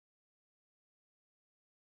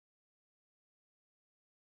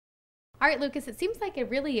All right, Lucas, it seems like a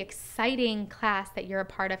really exciting class that you're a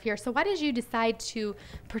part of here. So why did you decide to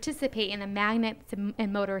participate in the Magnets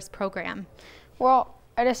and Motors program? Well,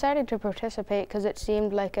 I decided to participate because it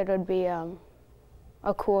seemed like it would be a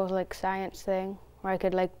cool like science thing where I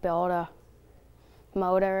could like build a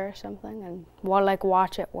motor or something and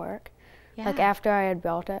watch it work. Yeah. Like after I had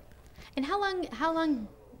built it. And how long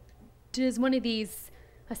does one of these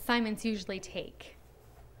assignments usually take?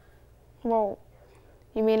 Well,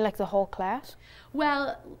 you mean like the whole class?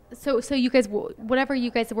 Well, so you guys, whatever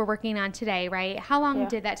you guys were working on today, right? How long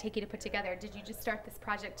did that take you to put together? Did you just start this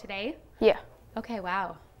project today? Yeah. Okay,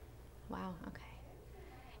 wow. Wow, okay.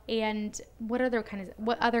 And what other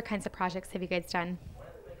kinds of projects have you guys done?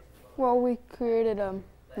 Well, we created a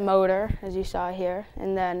motor, as you saw here,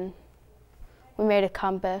 and then we made a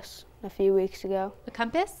compass a few weeks ago. A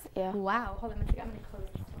compass? Yeah. Wow, hold on a second, I'm gonna close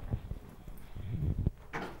this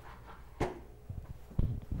door.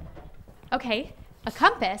 Okay, a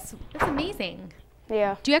compass, that's amazing.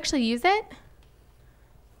 Yeah. Do you actually use it?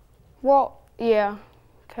 Well, yeah,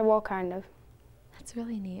 well, kind of. That's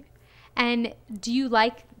really neat. And do you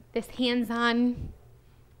like this hands-on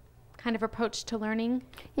kind of approach to learning?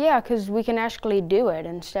 Yeah, because we can actually do it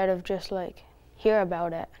instead of just like hear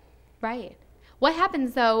about it. Right. What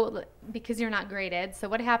happens though, because you're not graded, so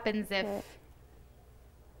what happens if,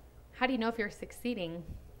 how do you know if you're succeeding?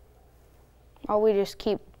 Well, we just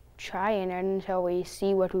keep trying it until we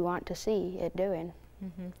see what we want to see it doing.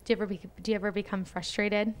 Mm-hmm. Do you ever become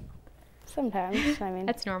frustrated? Sometimes, I mean.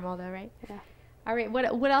 That's normal though, right? Yeah. All right,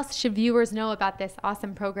 what else should viewers know about this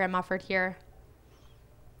awesome program offered here?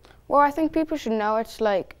 Well, I think people should know it's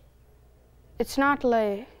not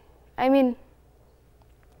like, I mean,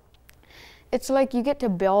 it's like you get to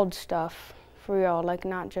build stuff for real, like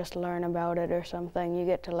not just learn about it or something. You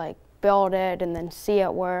get to like build it and then see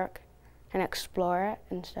it work and explore it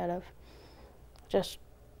instead of just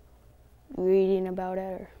reading about it.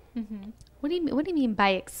 Or What do you mean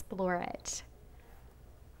by explore it?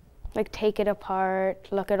 like take it apart,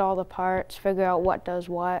 look at all the parts, figure out what does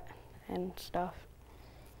what and stuff.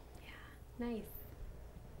 Yeah, nice.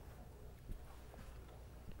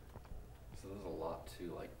 So there's a lot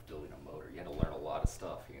to like building a motor. You had to learn a lot of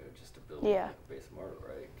stuff, just to build Yeah. like, a base motor,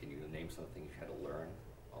 right? Can you name some things you had to learn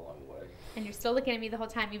along the way? And you're still looking at me the whole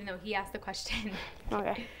time, even though he asked the question.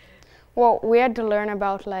 Okay. Well, we had to learn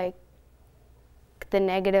about like the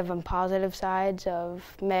negative and positive sides of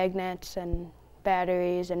magnets and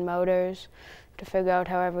batteries and motors to figure out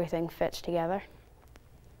how everything fits together.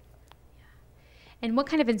 And what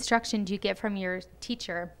kind of instruction do you get from your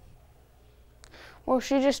teacher? Well,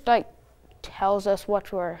 she just like tells us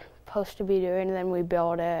what we're supposed to be doing, and then we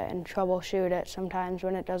build it and troubleshoot it sometimes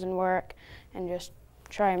when it doesn't work and just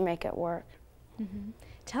try and make it work.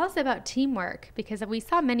 Tell us about teamwork, because we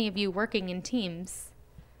saw many of you working in teams.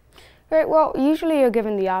 Right, well, usually you're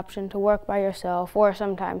given the option to work by yourself or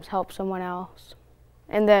sometimes help someone else,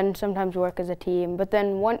 and then sometimes work as a team. But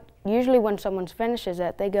then usually when someone finishes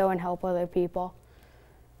it, they go and help other people.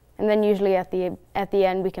 And then usually at the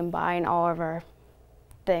end, we combine all of our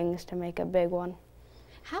things to make a big one.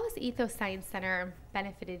 How has ETHOS Science Center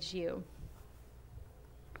benefited you?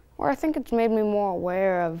 Well, I think it's made me more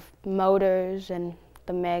aware of motors and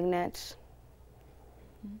the magnets.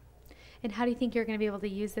 And how do you think you're going to be able to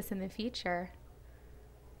use this in the future?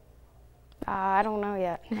 I don't know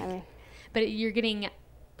yet. I mean, But you're getting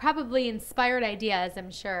probably inspired ideas,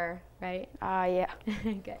 I'm sure, right? yeah.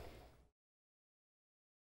 Good.